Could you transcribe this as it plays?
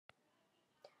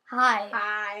Hi.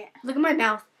 Hi. Look at my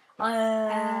mouth.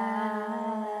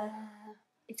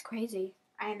 It's crazy.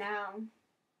 I know.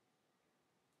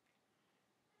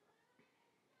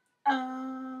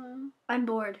 I'm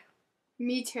bored.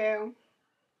 Me too.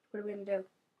 What are we gonna do?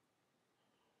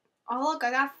 Oh look,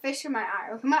 I got fish in my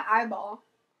eye. Look at my eyeball.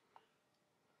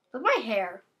 Look at my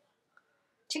hair.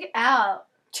 Check it out.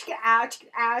 Check it out, check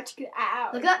it out, check it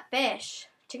out. Look at that fish.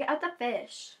 Check out the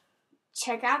fish.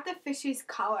 Check out the fish's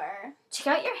color. Check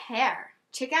out your hair.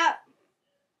 Check out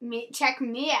me. Check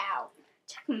me out.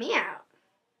 Check me out.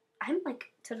 I'm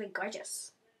like totally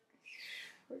gorgeous.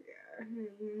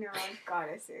 No, I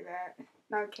gotta say that.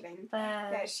 No, I'm kidding.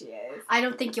 There she is. I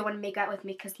don't think you want to make out with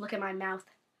me because look at my mouth.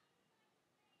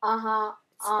 Uh-huh.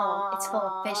 It's full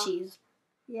of fishies.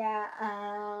 Yeah.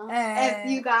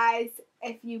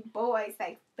 If you boys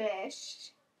like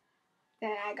fish,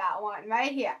 then I got one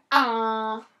right here.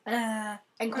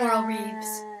 And coral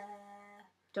reefs.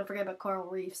 Don't forget about coral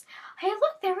reefs. Hey,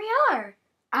 look, there we are.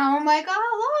 Oh my god,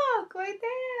 look, right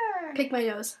there. Pick my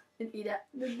nose and eat it.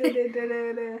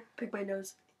 Pick my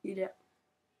nose, eat it.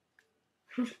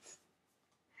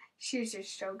 She's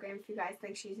just joking if you guys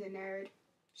think she's a nerd.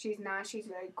 She's not, she's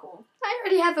really cool. I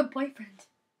already have a boyfriend.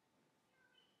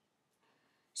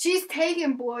 She's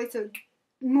taking boys, so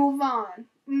move on.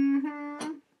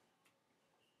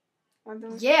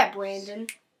 Yeah, Brandon.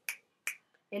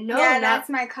 And no, yeah, that's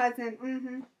my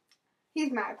cousin.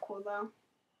 He's mad cool though.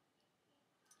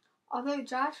 Although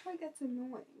Joshua gets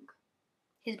annoying.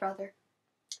 His brother.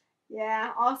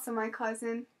 Yeah, also my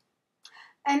cousin.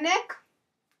 And Nick.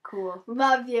 Cool.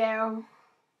 Love you.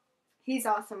 He's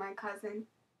also my cousin.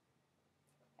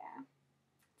 Yeah.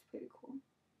 It's pretty cool.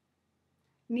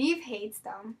 Neve hates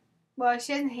them. Well,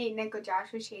 she doesn't hate Nick or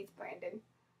Joshua. She hates Brandon.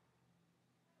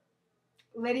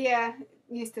 Lydia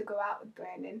used to go out with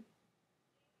Brandon.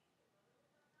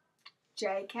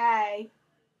 JK.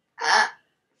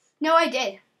 No, I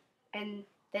did. And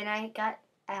then I got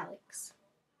Alex.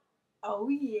 Oh,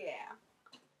 yeah.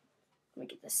 Let me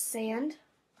get the sand.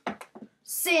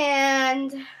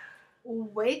 Sand!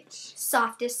 Which?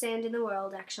 Softest sand in the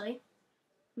world, actually.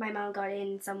 My mom got it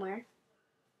in somewhere.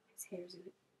 His hair's in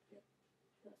it. Yep.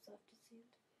 The softest sand.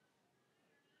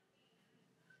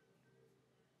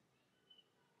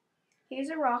 Here's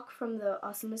a rock from the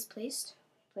awesomest place.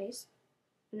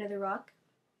 Another rock.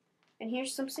 And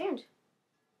here's some sand.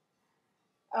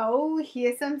 Oh,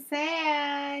 here's some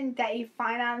sand that you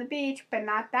find on the beach, but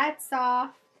not that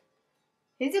soft.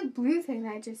 Here's a blue thing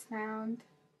I just found.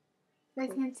 You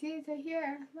guys can see it right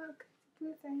here. Look, it's a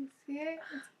blue thing. See it?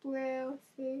 It's blue.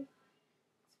 See?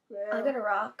 It's blue. I got a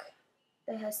rock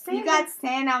that has sand. You got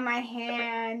sand on my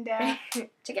hand. Check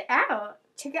it out.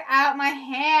 Check it out, my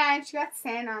hand. She got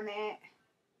sand on it.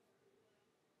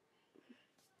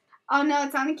 Oh no,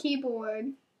 it's on the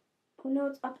keyboard. Oh no,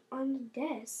 it's up on the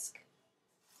desk.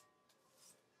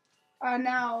 Oh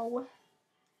no.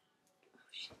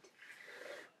 Oh shit.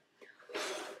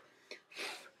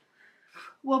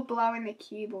 We're blowing the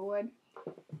keyboard.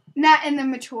 Not in the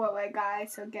mature way,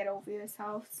 guys, so get over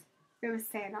yourselves. There was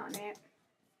sand on it.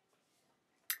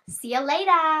 See you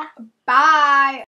later. Bye.